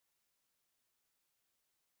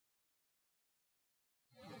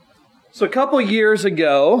So a couple years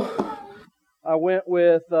ago, I went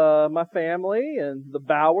with my family and the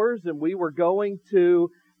Bowers, and we were going to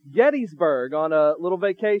Gettysburg on a little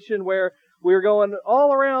vacation where we were going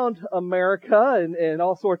all around America and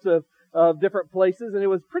all sorts of different places, and it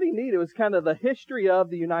was pretty neat. It was kind of the history of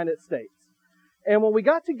the United States. And when we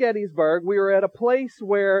got to Gettysburg, we were at a place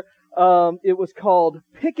where it was called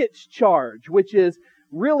Pickett's Charge, which is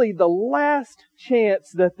really the last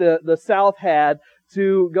chance that the South had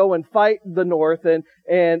to go and fight the North and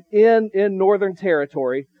in Northern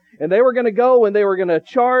Territory. And they were going to go and they were going to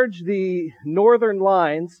charge the Northern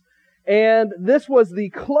lines. And this was the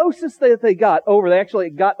closest that they got over. They actually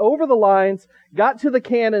got over the lines, got to the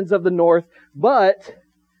cannons of the North, but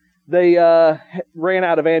they ran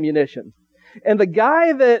out of ammunition. And the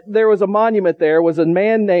guy that there was a monument there was a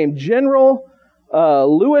man named General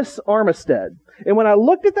Lewis Armistead. And when I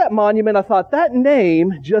looked at that monument, I thought that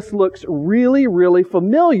name just looks really, really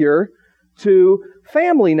familiar to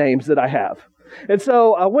family names that I have. And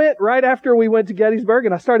so I went right after we went to Gettysburg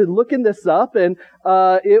and I started looking this up, and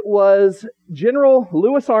it was General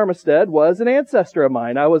Lewis Armistead was an ancestor of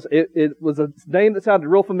mine. It was a name that sounded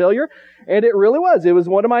real familiar, and it really was. It was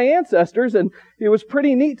one of my ancestors, and it was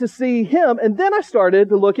pretty neat to see him. And then I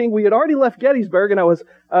started looking. We had already left Gettysburg, and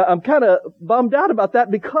I'm kind of bummed out about that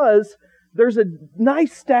because there's a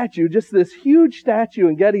nice statue, just this huge statue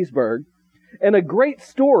in Gettysburg, and a great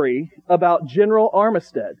story about General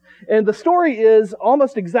Armistead. And the story is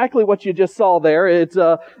almost exactly what you just saw there. It's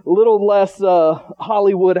a little less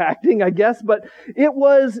Hollywood acting, I guess, but it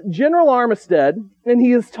was General Armistead, and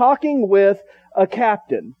he is talking with a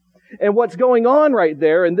captain. And what's going on right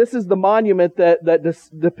there, and this is the monument that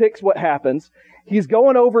depicts what happens, he's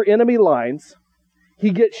going over enemy lines,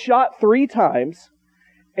 he gets shot 3 times,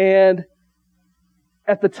 and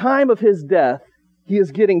at the time of his death, he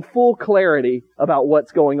is getting full clarity about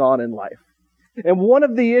what's going on in life. And one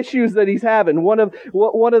of the issues that he's having, one of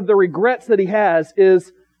the regrets that he has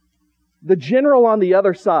is the general on the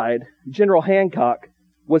other side, General Hancock,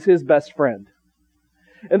 was his best friend.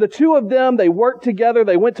 And the two of them, they worked together.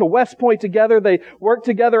 They went to West Point together. They worked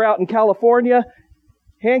together out in California.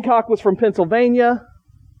 Hancock was from Pennsylvania.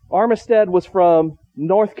 Armistead was from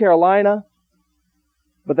North Carolina.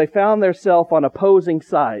 But they found themselves on opposing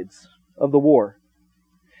sides of the war.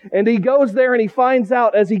 And he goes there and he finds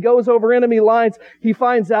out, as he goes over enemy lines, he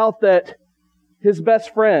finds out that his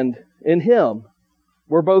best friend and him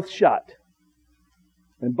were both shot.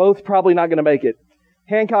 And both probably not going to make it.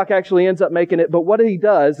 Hancock actually ends up making it, but what he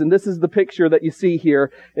does, and this is the picture that you see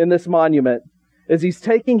here in this monument, is he's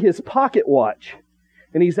taking his pocket watch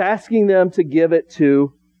and he's asking them to give it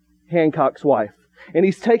to Hancock's wife. And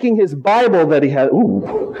he's taking his Bible that he has.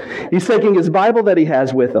 He's taking his Bible that he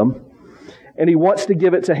has with him, and he wants to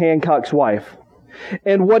give it to Hancock's wife.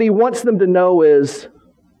 And what he wants them to know is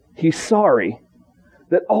he's sorry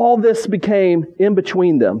that all this became in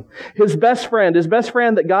between them. His best friend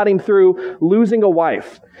that got him through losing a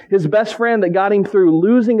wife, his best friend that got him through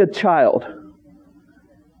losing a child,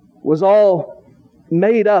 was all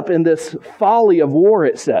made up in this folly of war,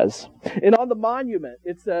 it says. And on the monument,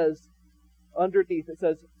 it says, underneath, it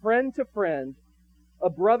says, friend to friend, a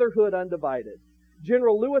brotherhood undivided.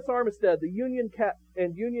 General Lewis Armistead, the Union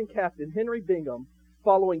Captain Henry Bingham,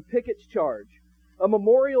 following Pickett's charge. A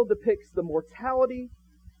memorial depicts the mortality,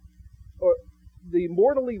 or the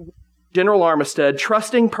mortally General Armistead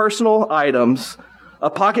trusting personal items, a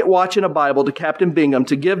pocket watch and a Bible, to Captain Bingham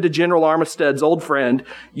to give to General Armistead's old friend,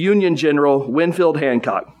 Union General Winfield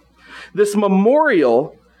Hancock. This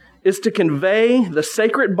memorial is to convey the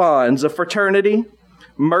sacred bonds of fraternity,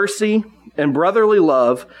 mercy, and brotherly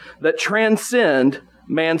love that transcend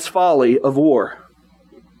man's folly of war.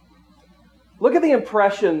 Look at the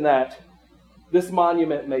impression that this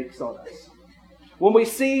monument makes on us. When we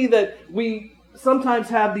see that we sometimes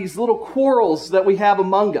have these little quarrels that we have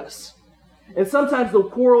among us, and sometimes the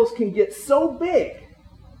quarrels can get so big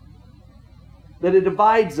that it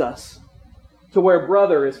divides us to where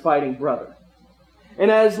brother is fighting brother. And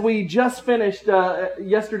as we just finished,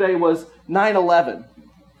 yesterday was 9/11.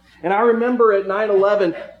 And I remember at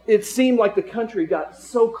 9/11, it seemed like the country got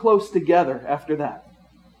so close together after that.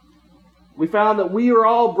 We found that we are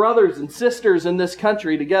all brothers and sisters in this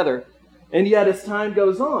country together. And yet as time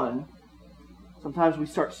goes on, sometimes we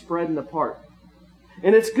start spreading apart.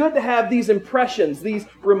 And it's good to have these impressions, these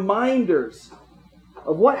reminders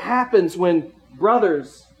of what happens when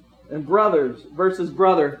brothers versus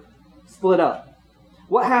brother split up.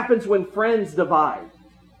 What happens when friends divide?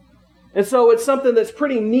 And so it's something that's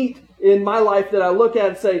pretty neat in my life that I look at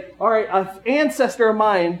and say, all right, an ancestor of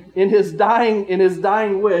mine in his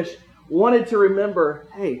dying wish wanted to remember,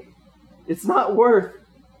 hey, It's not worth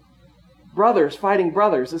brothers fighting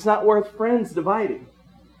brothers. It's not worth friends dividing.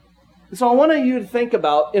 So I want you to think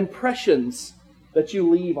about impressions that you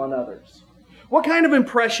leave on others. What kind of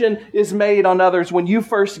impression is made on others when you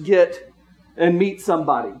first get and meet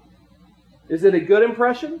somebody? Is it a good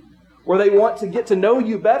impression? Where they want to get to know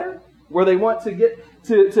you better? Where they want to get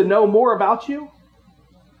to know more about you?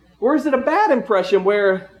 Or is it a bad impression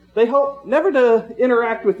where they hope never to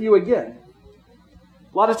interact with you again?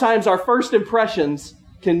 A lot of times our first impressions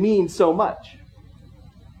can mean so much.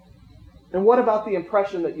 And what about the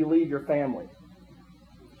impression that you leave your family?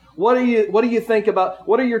 What do you think about,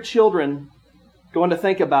 what are your children going to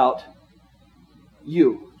think about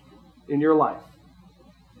you in your life?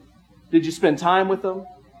 Did you spend time with them?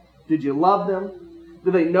 Did you love them?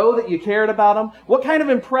 Do they know that you cared about them? What kind of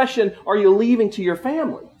impression are you leaving to your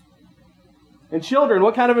family? And children,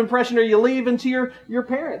 what kind of impression are you leaving to your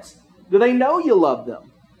parents? Do they know you love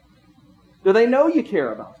them? Do they know you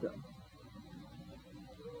care about them?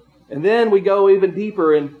 And then we go even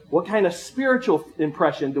deeper in what kind of spiritual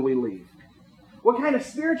impression do we leave? What kind of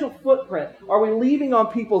spiritual footprint are we leaving on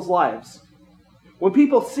people's lives? When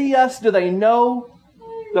people see us, do they know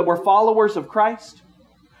that we're followers of Christ?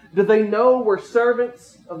 Do they know we're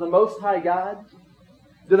servants of the Most High God?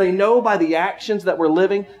 Do they know by the actions that we're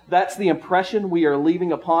living, that's the impression we are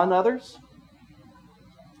leaving upon others?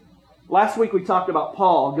 Last week we talked about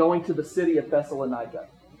Paul going to the city of Thessalonica.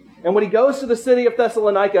 And when he goes to the city of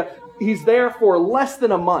Thessalonica, he's there for less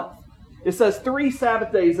than a month. It says 3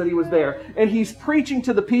 Sabbath days that he was there. And he's preaching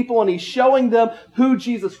to the people and he's showing them who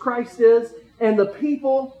Jesus Christ is. And the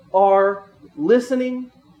people are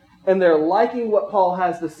listening and they're liking what Paul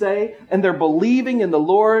has to say. And they're believing in the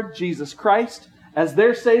Lord Jesus Christ as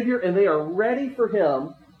their Savior. And they are ready for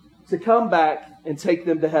Him to come back and take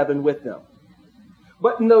them to heaven with them.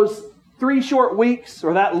 But in those 3 short weeks,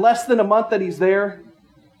 or that less than a month that he's there,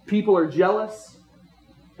 people are jealous.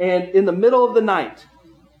 And in the middle of the night,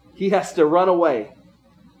 he has to run away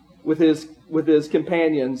with his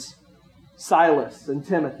companions, Silas and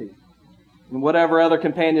Timothy, and whatever other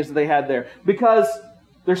companions that they had there, because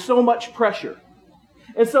there's so much pressure.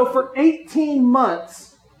 And so for 18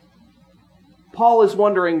 months, Paul is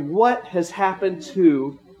wondering what has happened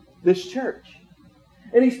to this church.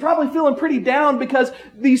 And he's probably feeling pretty down because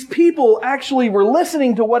these people actually were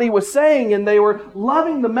listening to what he was saying and they were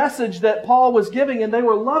loving the message that Paul was giving and they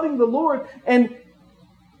were loving the Lord, and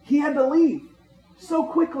he had to leave so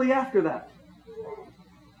quickly after that.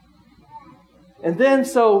 And then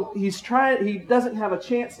so he doesn't have a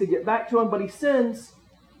chance to get back to him, but he sends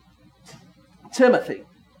Timothy.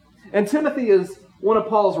 And Timothy is one of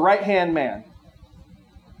Paul's right-hand man.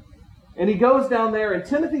 And he goes down there, and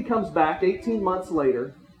Timothy comes back 18 months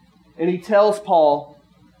later, and he tells Paul,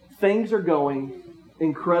 things are going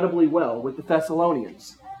incredibly well with the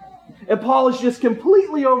Thessalonians. And Paul is just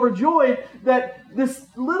completely overjoyed that this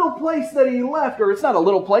little place that he left, or it's not a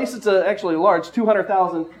little place, it's actually large,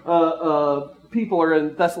 200,000 people are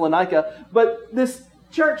in Thessalonica, but this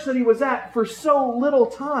church that he was at for so little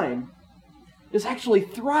time is actually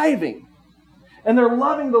thriving. And they're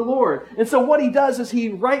loving the Lord. And so what he does is he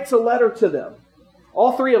writes a letter to them.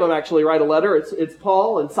 All 3 of them actually write a letter. It's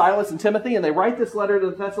Paul and Silas and Timothy, and they write this letter to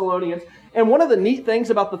the Thessalonians. And one of the neat things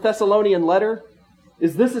about the Thessalonian letter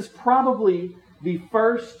is this is probably the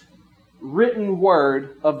first written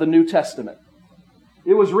word of the New Testament.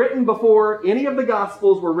 It was written before any of the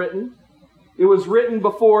Gospels were written. It was written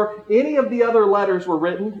before any of the other letters were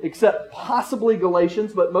written, except possibly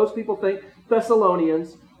Galatians, but most people think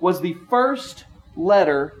Thessalonians was the first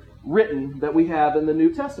letter written that we have in the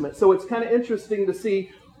New Testament. So it's kind of interesting to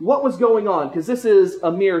see what was going on, because this is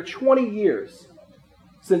a mere 20 years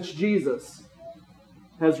since Jesus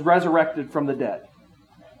has resurrected from the dead.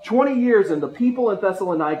 20 years and the people in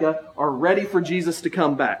Thessalonica are ready for Jesus to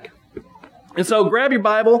come back. And so grab your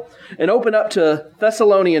Bible and open up to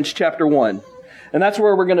Thessalonians chapter 1. And that's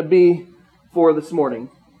where we're going to be for this morning.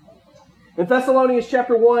 In Thessalonians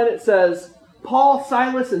chapter 1 it says, Paul,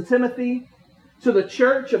 Silas, and Timothy, to the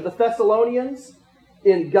church of the Thessalonians,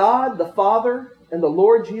 in God the Father and the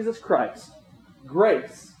Lord Jesus Christ,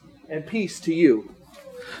 grace and peace to you.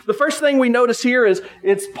 The first thing we notice here is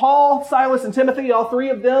it's Paul, Silas, and Timothy, all 3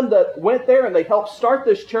 of them that went there and they helped start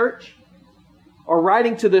this church, are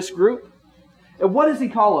writing to this group. And what does he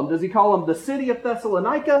call them? Does he call them the city of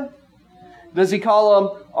Thessalonica? Does he call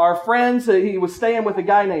them our friends? He was staying with a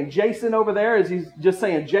guy named Jason over there. Is he just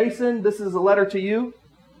saying, Jason, this is a letter to you?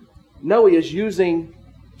 No, he is using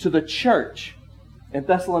to the church in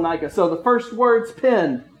Thessalonica. So the first words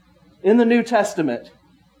penned in the New Testament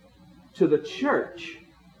to the church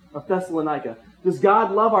of Thessalonica. Does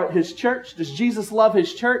God love His church? Does Jesus love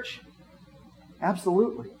His church?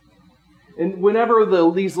 Absolutely. And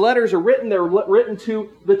whenever these letters are written, they're written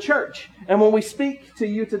to the church. And when we speak to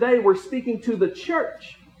you today, we're speaking to the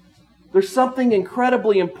church. There's something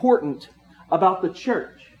incredibly important about the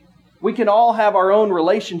church. We can all have our own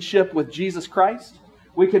relationship with Jesus Christ.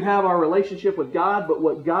 We can have our relationship with God, but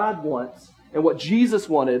what God wants and what Jesus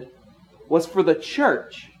wanted was for the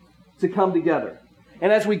church to come together.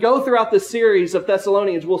 And as we go throughout this series of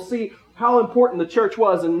Thessalonians, we'll see how important the church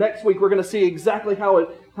was. And next week, we're going to see exactly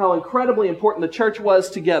how incredibly important the church was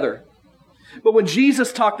together. But when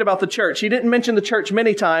Jesus talked about the church, He didn't mention the church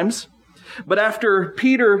many times. But after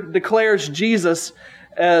Peter declares Jesus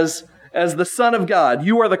as the Son of God,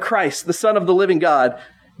 "You are the Christ, the Son of the living God,"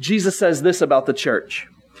 Jesus says this about the church.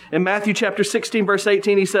 In Matthew chapter 16, verse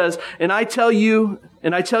 18, He says, And I tell you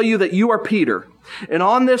that you are Peter, and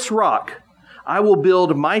on this rock I will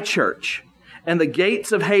build my church, and the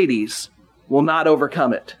gates of Hades will not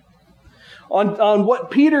overcome it." On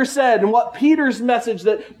what Peter said and what Peter's message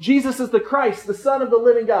that Jesus is the Christ, the Son of the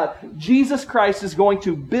living God, Jesus Christ is going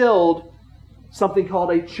to build something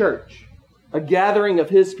called a church, a gathering of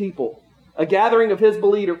His people, a gathering of His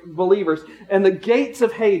believers, and the gates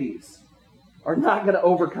of Hades are not going to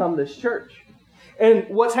overcome this church. And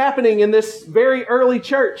what's happening in this very early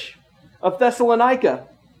church of Thessalonica?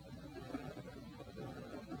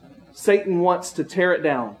 Satan wants to tear it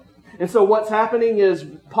down. And so what's happening is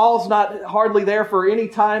Paul's not hardly there for any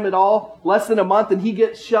time at all, less than a month, and he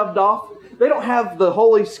gets shoved off. They don't have the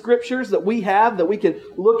Holy Scriptures that we have that we can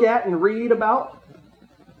look at and read about.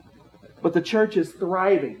 But the church is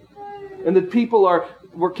thriving. And the people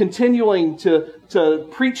were continuing to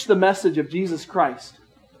preach the message of Jesus Christ.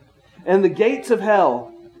 And the gates of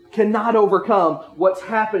hell cannot overcome what's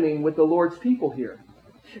happening with the Lord's people here.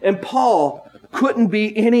 And Paul couldn't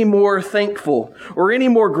be any more thankful or any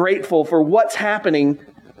more grateful for what's happening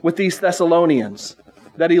with these Thessalonians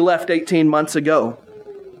that he left 18 months ago.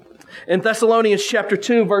 In Thessalonians chapter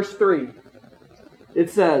 2, verse 3, it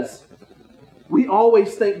says, "We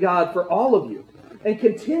always thank God for all of you and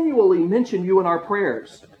continually mention you in our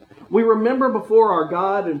prayers. We remember before our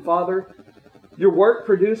God and Father your work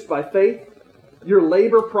produced by faith, your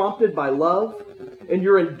labor prompted by love, and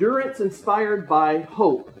your endurance inspired by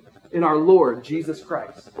hope in our Lord Jesus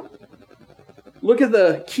Christ." Look at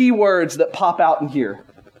the key words that pop out in here.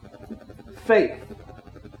 Faith,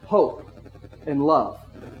 hope, and love.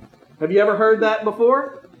 Have you ever heard that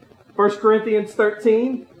before? 1 Corinthians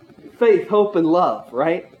 13, faith, hope, and love,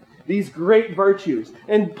 right? These great virtues.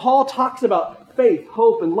 And Paul talks about faith,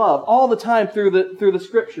 hope, and love all the time through the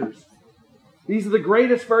Scriptures. These are the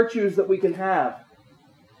greatest virtues that we can have.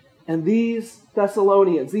 And these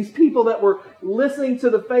Thessalonians, these people that were listening to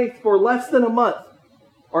the faith for less than a month,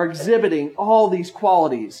 are exhibiting all these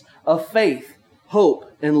qualities of faith, hope,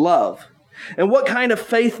 and love. And what kind of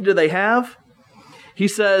faith do they have? He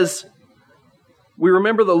says, "We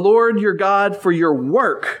remember the Lord your God for your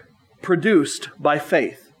work produced by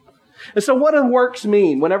faith." And so what do works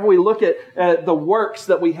mean whenever we look at the works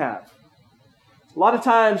that we have? A lot of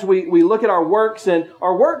times we look at our works, and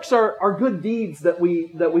our works are good deeds that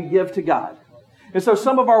we give to God. And so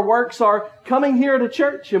some of our works are coming here to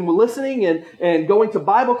church and listening and going to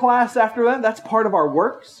Bible class after that. That's part of our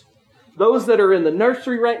works. Those that are in the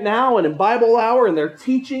nursery right now and in Bible hour and they're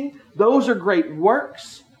teaching, those are great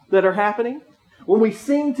works that are happening. When we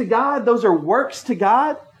sing to God, those are works to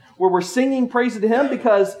God, where we're singing praise to Him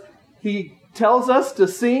because He tells us to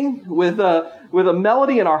sing with a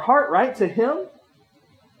melody in our heart, right, to Him.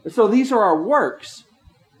 So these are our works.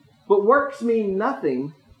 But works mean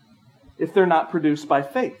nothing if they're not produced by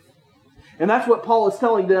faith. And that's what Paul is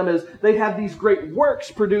telling them, is they have these great works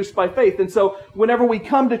produced by faith. And so whenever we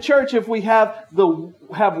come to church, if we have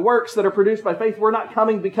works that are produced by faith, we're not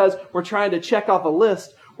coming because we're trying to check off a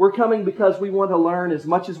list. We're coming because we want to learn as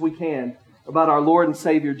much as we can about our Lord and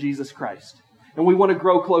Savior, Jesus Christ. And we want to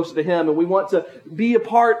grow closer to Him, and we want to be a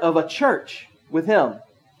part of a church with Him.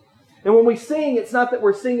 And when we sing, it's not that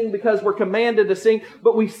we're singing because we're commanded to sing,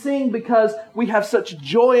 but we sing because we have such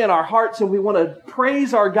joy in our hearts and we want to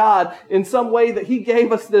praise our God in some way that He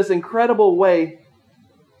gave us this incredible way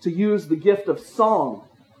to use the gift of song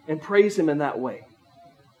and praise Him in that way.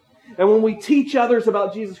 And when we teach others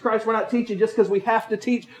about Jesus Christ, we're not teaching just because we have to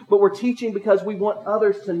teach, but we're teaching because we want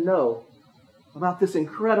others to know about this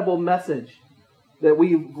incredible message that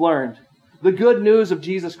we've learned, the good news of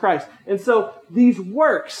Jesus Christ. And so these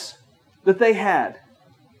works that they had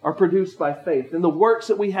are produced by faith. And the works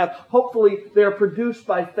that we have, hopefully they are produced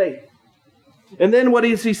by faith. And then what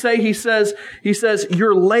does he say? He says,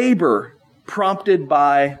 your labor prompted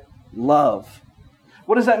by love.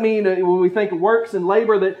 What does that mean when we think of works and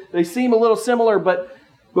labor? That they seem a little similar, but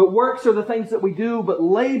works are the things that we do, but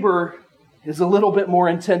labor is a little bit more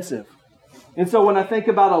intensive. And so when I think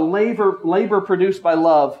about a labor produced by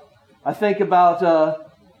love, I think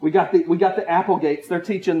about we got the Applegates. They're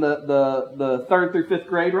teaching the 3rd through 5th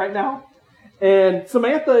grade right now. And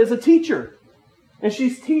Samantha is a teacher, and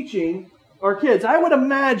she's teaching our kids. I would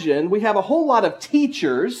imagine we have a whole lot of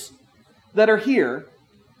teachers that are here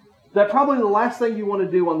that probably the last thing you want to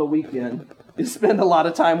do on the weekend is spend a lot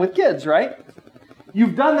of time with kids, right?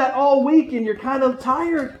 You've done that all week and you're kind of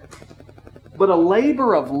tired. But a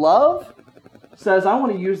labor of love says, I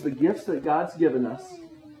want to use the gifts that God's given us,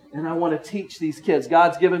 and I want to teach these kids.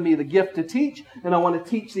 God's given me the gift to teach, and I want to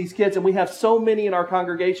teach these kids. And we have so many in our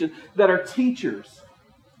congregation that are teachers,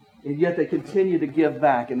 and yet they continue to give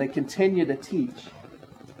back, and they continue to teach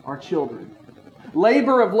our children.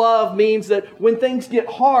 Labor of love means that when things get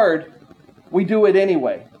hard, we do it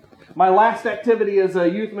anyway. My last activity as a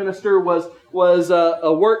youth minister was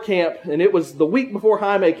a work camp, and it was the week before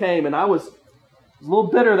Jaime came, and I was a little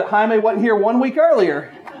bitter that Jaime wasn't here 1 week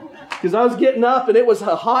earlier, because I was getting up, and it was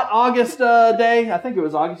a hot August day. I think it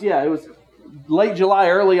was August. Yeah, it was late July,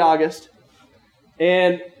 early August,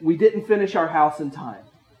 and we didn't finish our house in time.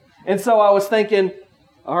 And so I was thinking,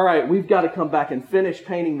 all right, we've got to come back and finish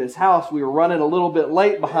painting this house. We were running a little bit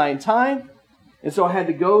late behind time. And so I had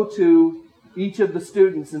to go to each of the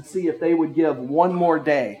students and see if they would give one more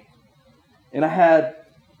day. And I had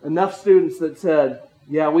enough students that said,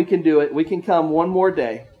 yeah, we can do it. We can come one more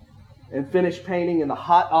day and finish painting in the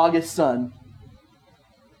hot August sun.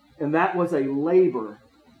 And that was a labor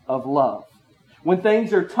of love. When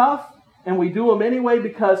things are tough and we do them anyway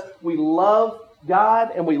because we love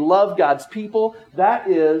God and we love God's people, that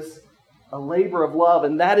is a labor of love,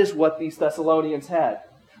 and that is what these Thessalonians had.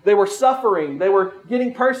 They were suffering, they were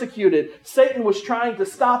getting persecuted, Satan was trying to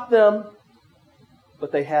stop them,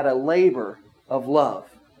 but they had a labor of love.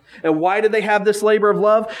 And why did they have this labor of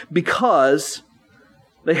love? Because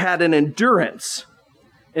they had an endurance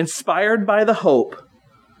inspired by the hope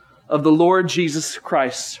of the Lord Jesus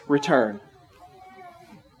Christ's return.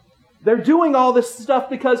 They're doing all this stuff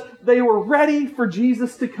because they were ready for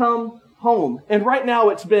Jesus to come home. And right now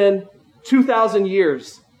it's been 2,000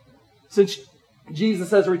 years since Jesus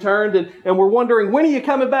has returned. And we're wondering, when are you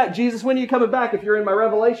coming back? Jesus, when are you coming back? If you're in my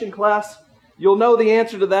Revelation class, you'll know the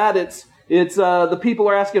answer to that. It's the people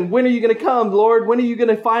are asking, when are you going to come, Lord? When are you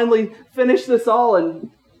going to finally finish this all? And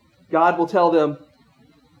God will tell them,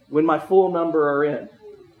 when my full number are in.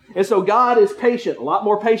 And so God is patient, a lot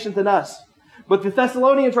more patient than us. But the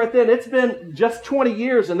Thessalonians right then, it's been just 20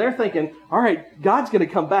 years, and they're thinking, all right, God's going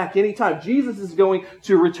to come back anytime. Jesus is going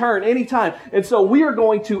to return anytime. And so we are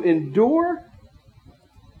going to endure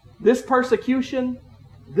this persecution,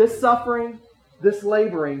 this suffering, this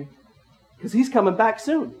laboring, because He's coming back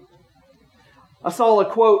soon. I saw a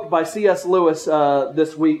quote by C.S. Lewis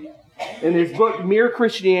this week in his book, Mere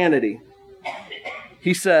Christianity.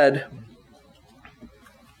 He says,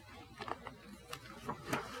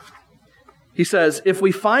 if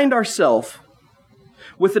we find ourselves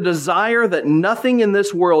with a desire that nothing in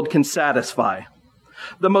this world can satisfy,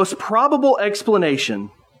 the most probable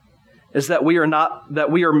explanation is that we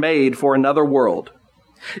are made for another world.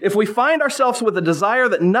 If we find ourselves with a desire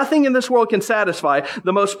that nothing in this world can satisfy,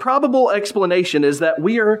 the most probable explanation is that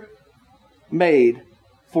we are made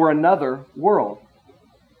for another world.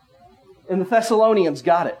 And the Thessalonians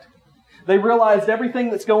got it. They realized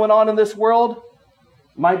everything that's going on in this world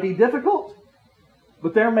might be difficult,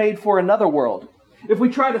 but they're made for another world. If we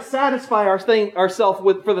try to satisfy ourselves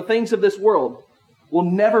for the things of this world, we'll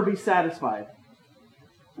never be satisfied.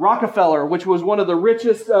 Rockefeller, which was one of the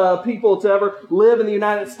richest people to ever live in the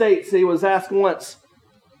United States, he was asked once,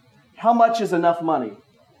 how much is enough money?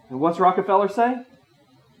 And what's Rockefeller say?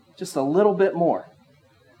 Just a little bit more.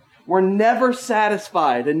 We're never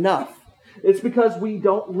satisfied enough. It's because we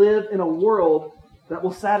don't live in a world that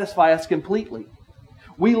will satisfy us completely.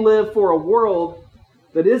 We live for a world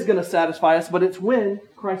that is going to satisfy us, but it's when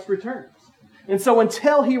Christ returns. And so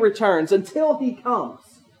until He returns, until He comes,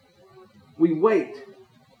 we wait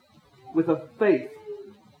with a faith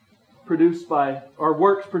produced by, our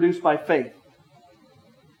works produced by faith.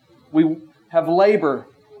 We have labor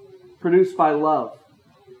produced by love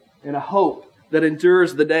and a hope that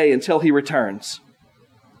endures the day until He returns.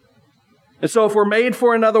 And so if we're made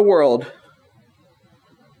for another world,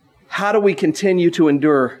 how do we continue to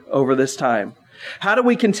endure over this time? How do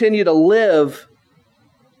we continue to live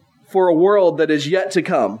for a world that is yet to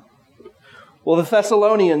come? Well, the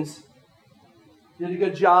Thessalonians did a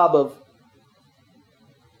good job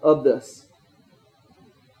of this.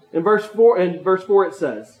 In verse 4 it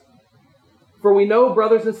says, "For we know,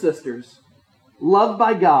 brothers and sisters, loved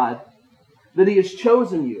by God, that He has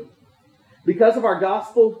chosen you, because of our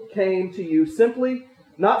gospel came to you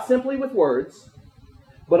not simply with words,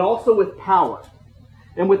 but also with power,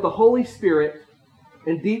 and with the Holy Spirit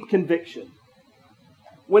and deep conviction."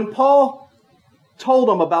 When Paul told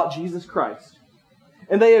them about Jesus Christ,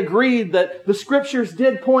 and they agreed that the Scriptures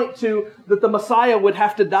did point to that the Messiah would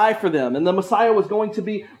have to die for them, and the Messiah was going to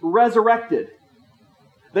be resurrected,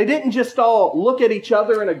 they didn't just all look at each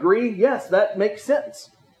other and agree, yes, that makes sense.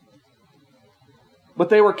 But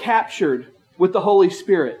they were captured with the Holy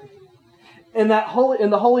Spirit. And the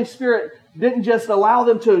Holy Spirit didn't just allow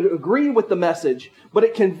them to agree with the message, but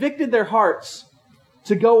it convicted their hearts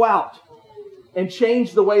to go out and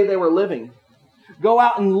change the way they were living. Go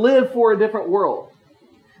out and live for a different world.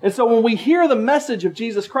 And so when we hear the message of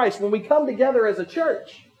Jesus Christ, when we come together as a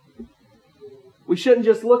church, we shouldn't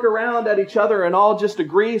just look around at each other and all just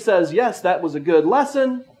agree, says, yes, that was a good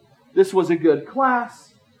lesson. This was a good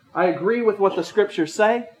class. I agree with what the Scriptures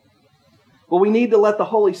say. But we need to let the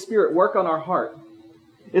Holy Spirit work on our heart.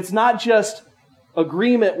 It's not just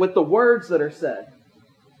agreement with the words that are said,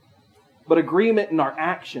 but agreement in our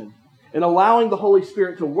action and allowing the Holy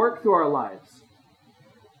Spirit to work through our lives.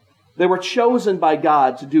 They were chosen by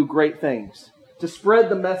God to do great things, to spread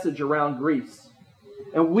the message around Greece.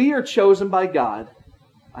 And we are chosen by God,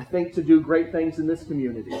 I think, to do great things in this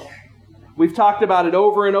community. We've talked about it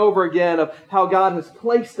over and over again of how God has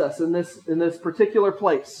placed us in this particular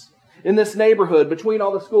place, in this neighborhood, between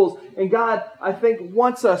all the schools. And God, I think,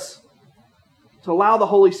 wants us to allow the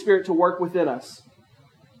Holy Spirit to work within us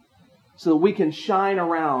so that we can shine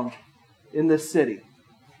around in this city,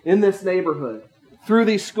 in this neighborhood, through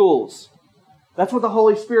these schools. That's what the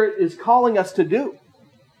Holy Spirit is calling us to do.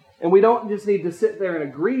 And we don't just need to sit there and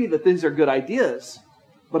agree that these are good ideas,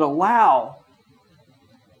 but allow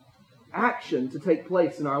action to take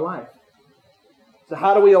place in our life. So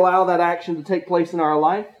how do we allow that action to take place in our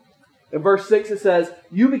life? In verse 6 it says,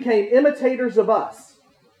 "You became imitators of us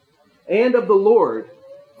and of the Lord,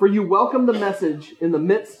 for you welcomed the message in the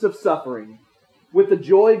midst of suffering, with the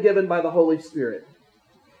joy given by the Holy Spirit.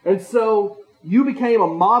 And so you became a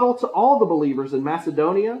model to all the believers in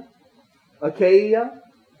Macedonia, Achaia.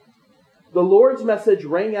 The Lord's message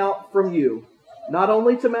rang out from you, not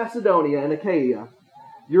only to Macedonia and Achaia.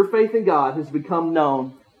 Your faith in God has become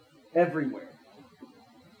known everywhere."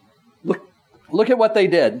 Look at what they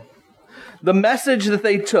did. The message that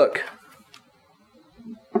they took.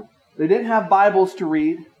 They didn't have Bibles to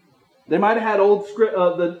read. They might have had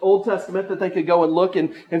the Old Testament that they could go and look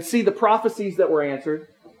and see the prophecies that were answered.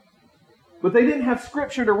 But they didn't have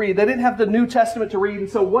Scripture to read. They didn't have the New Testament to read. And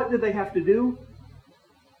so what did they have to do?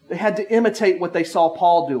 They had to imitate what they saw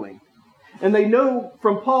Paul doing. And they know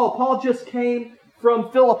from Paul just came from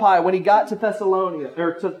Philippi when he got to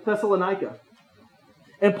Thessalonica.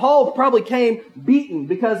 And Paul probably came beaten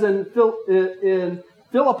because in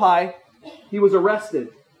Philippi he was arrested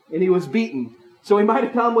and he was beaten. So he might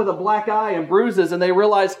have come with a black eye and bruises, and they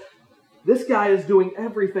realized this guy is doing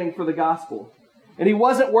everything for the gospel. And he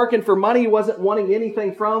wasn't working for money. He wasn't wanting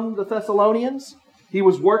anything from the Thessalonians. He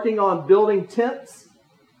was working on building tents.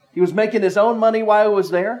 He was making his own money while he was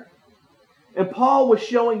there. And Paul was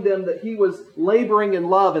showing them that he was laboring in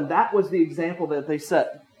love, and that was the example that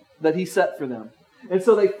he set for them. And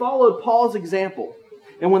so they followed Paul's example.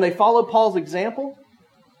 And when they followed Paul's example,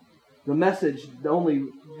 the message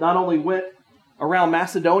not only went around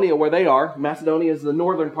Macedonia where they are. Macedonia is the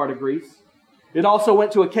northern part of Greece. It also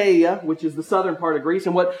went to Achaia, which is the southern part of Greece.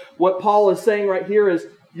 And what Paul is saying right here is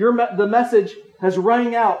the message has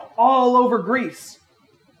rang out all over Greece.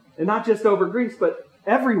 And not just over Greece, but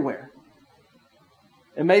everywhere.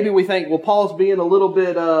 And maybe we think, well, Paul's being a little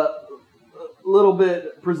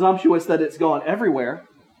bit presumptuous that it's gone everywhere.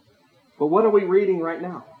 But what are we reading right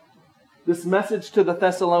now? This message to the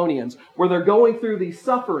Thessalonians, where they're going through these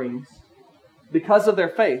sufferings because of their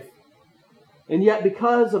faith. And yet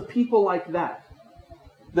because of people like that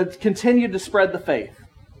continue to spread the faith,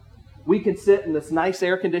 we can sit in this nice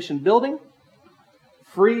air-conditioned building,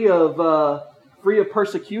 free of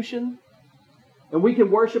persecution, and we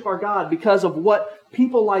can worship our God because of what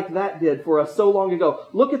people like that did for us so long ago.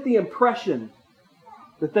 Look at the impression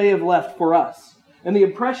that they have left for us, and the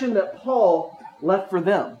impression that Paul left for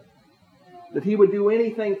them, that he would do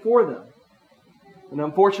anything for them. And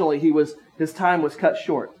unfortunately, his time was cut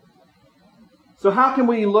short. So how can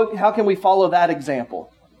we follow that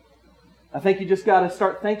example? I think you just got to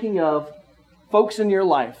start thinking of folks in your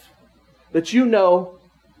life that you know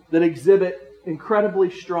that exhibit incredibly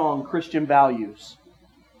strong Christian values.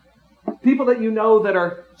 People that you know that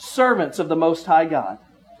are servants of the Most High God.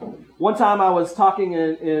 One time I was talking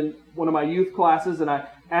in one of my youth classes, and I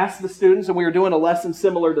asked the students, and we were doing a lesson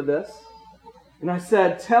similar to this, and I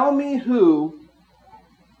said, tell me who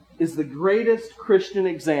is the greatest Christian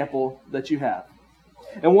example that you have.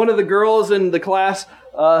 And one of the girls in the class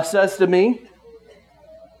says to me,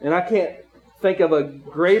 and I can't think of a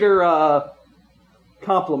greater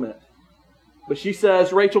compliment, but she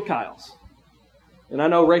says, Rachel Kiles. And I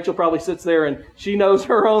know Rachel probably sits there and she knows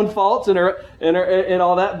her own faults and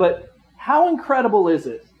all that, but how incredible is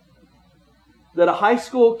it that a high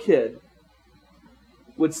school kid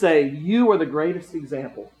would say, you are the greatest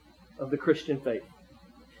example of the Christian faith.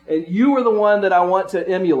 And you are the one that I want to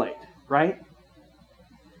emulate, right?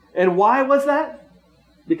 And why was that?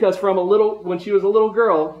 Because when she was a little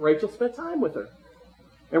girl, Rachel spent time with her.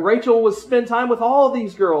 And Rachel was spend time with all of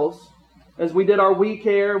these girls as we did our We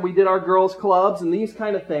Care, we did our girls' clubs and these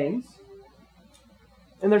kind of things.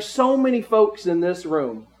 And there's so many folks in this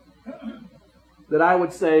room that I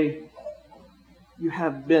would say, you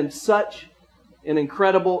have been such an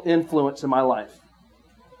incredible influence in my life.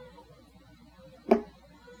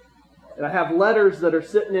 And I have letters that are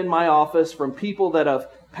sitting in my office from people that have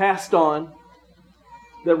passed on,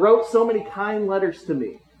 that wrote so many kind letters to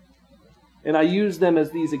me. And I use them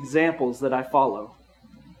as these examples that I follow.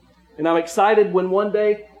 And I'm excited when one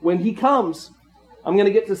day, when He comes, I'm going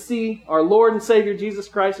to get to see our Lord and Savior Jesus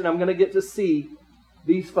Christ, and I'm going to get to see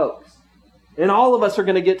these folks. And all of us are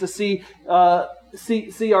going to get to see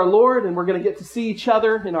our Lord, and we're going to get to see each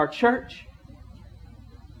other in our church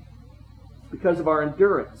because of our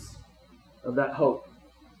endurance of that hope.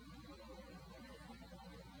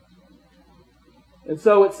 And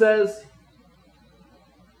so it says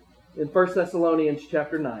in 1 Thessalonians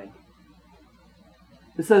chapter 9,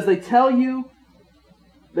 it says, they tell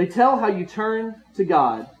how you turn to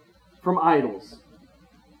God from idols.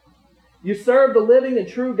 You serve the living and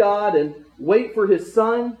true God and wait for His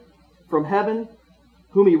Son from heaven,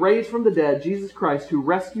 whom He raised from the dead, Jesus Christ, who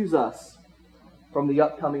rescues us from the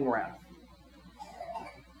upcoming wrath.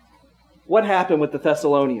 What happened with the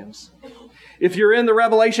Thessalonians? If you're in the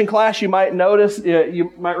Revelation class, you might notice,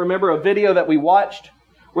 you might remember a video that we watched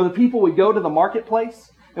where the people would go to the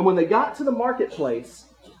marketplace. And when they got to the marketplace,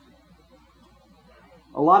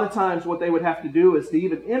 a lot of times what they would have to do is to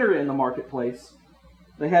even enter in the marketplace,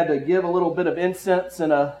 they had to give a little bit of incense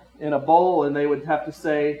in a bowl, and they would have to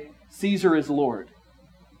say, Caesar is Lord.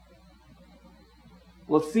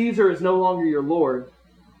 Well, if Caesar is no longer your Lord,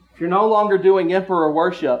 if you're no longer doing emperor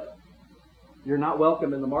worship, you're not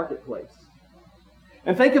welcome in the marketplace.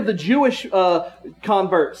 And think of the Jewish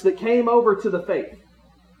converts that came over to the faith.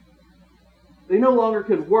 They no longer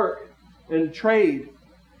could work and trade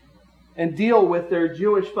and deal with their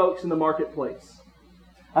Jewish folks in the marketplace.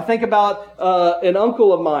 I think about an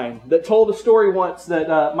uncle of mine that told a story once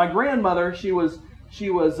that my grandmother, she was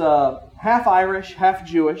half Irish, half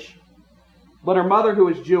Jewish, but her mother, who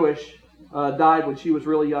was Jewish, died when she was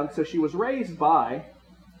really young, so she was raised by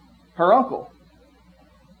her uncle,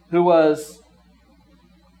 who was,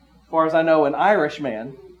 as far as I know, an Irish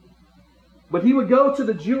man. But he would go to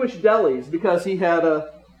the Jewish delis because he had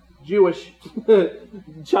a Jewish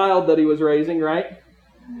child that he was raising, right?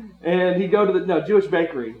 And he'd go to the Jewish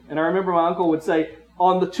bakery. And I remember my uncle would say,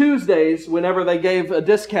 on the Tuesdays, whenever they gave a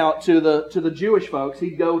discount to the Jewish folks,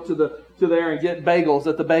 he'd go to there and get bagels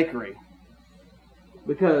at the bakery,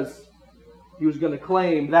 because he was going to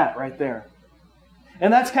claim that right there.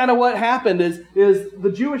 And that's kind of what happened is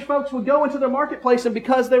the Jewish folks would go into the marketplace, and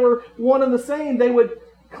because they were one and the same, they would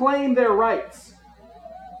claim their rights.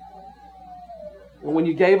 Well, when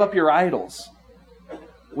you gave up your idols,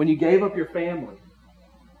 when you gave up your family,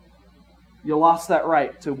 you lost that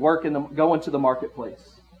right to work go into the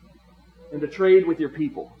marketplace and to trade with your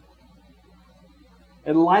people.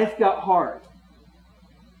 And life got hard.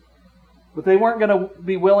 But they weren't going to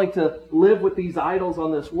be willing to live with these idols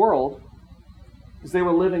on this world, because they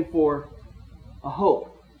were living for a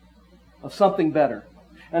hope of something better.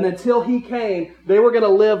 And until He came, they were going to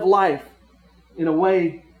live life in a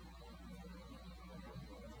way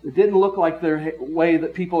that didn't look like the way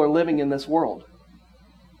that people are living in this world.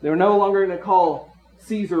 They were no longer going to call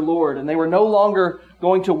Caesar Lord, and they were no longer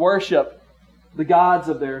going to worship the gods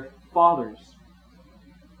of their fathers.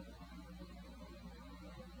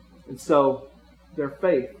 And so their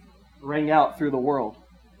faith rang out through the world.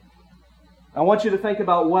 I want you to think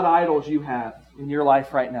about what idols you have in your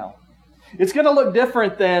life right now. It's going to look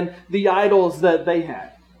different than the idols that they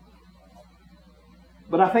had.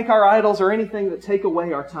 But I think our idols are anything that take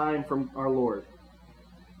away our time from our Lord.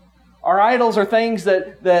 Our idols are things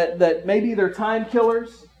that maybe they're time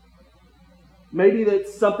killers. Maybe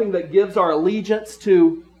it's something that gives our allegiance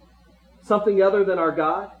to something other than our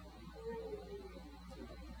God.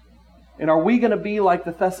 And are we going to be like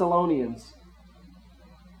the Thessalonians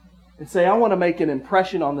and say, I want to make an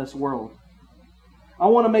impression on this world. I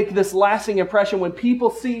want to make this lasting impression. When people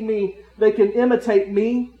see me, they can imitate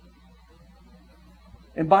me.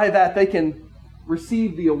 And by that, they can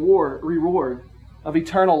receive the reward of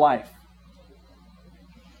eternal life.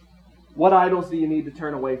 What idols do you need to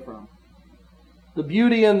turn away from? The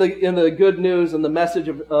beauty in the good news and the message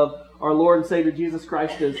of our Lord and Savior Jesus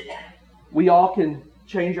Christ is we all can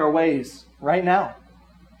change our ways right now.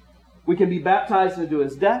 We can be baptized into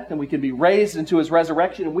His death, and we can be raised into His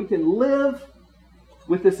resurrection, and we can live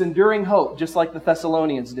with this enduring hope, just like the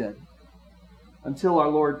Thessalonians did, until our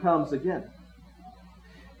Lord comes again.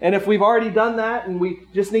 And if we've already done that and we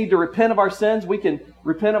just need to repent of our sins, we can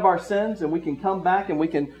repent of our sins and we can come back and we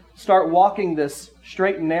can start walking this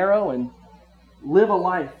straight and narrow and live a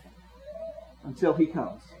life until He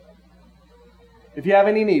comes. If you have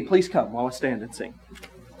any need, please come while I stand and sing.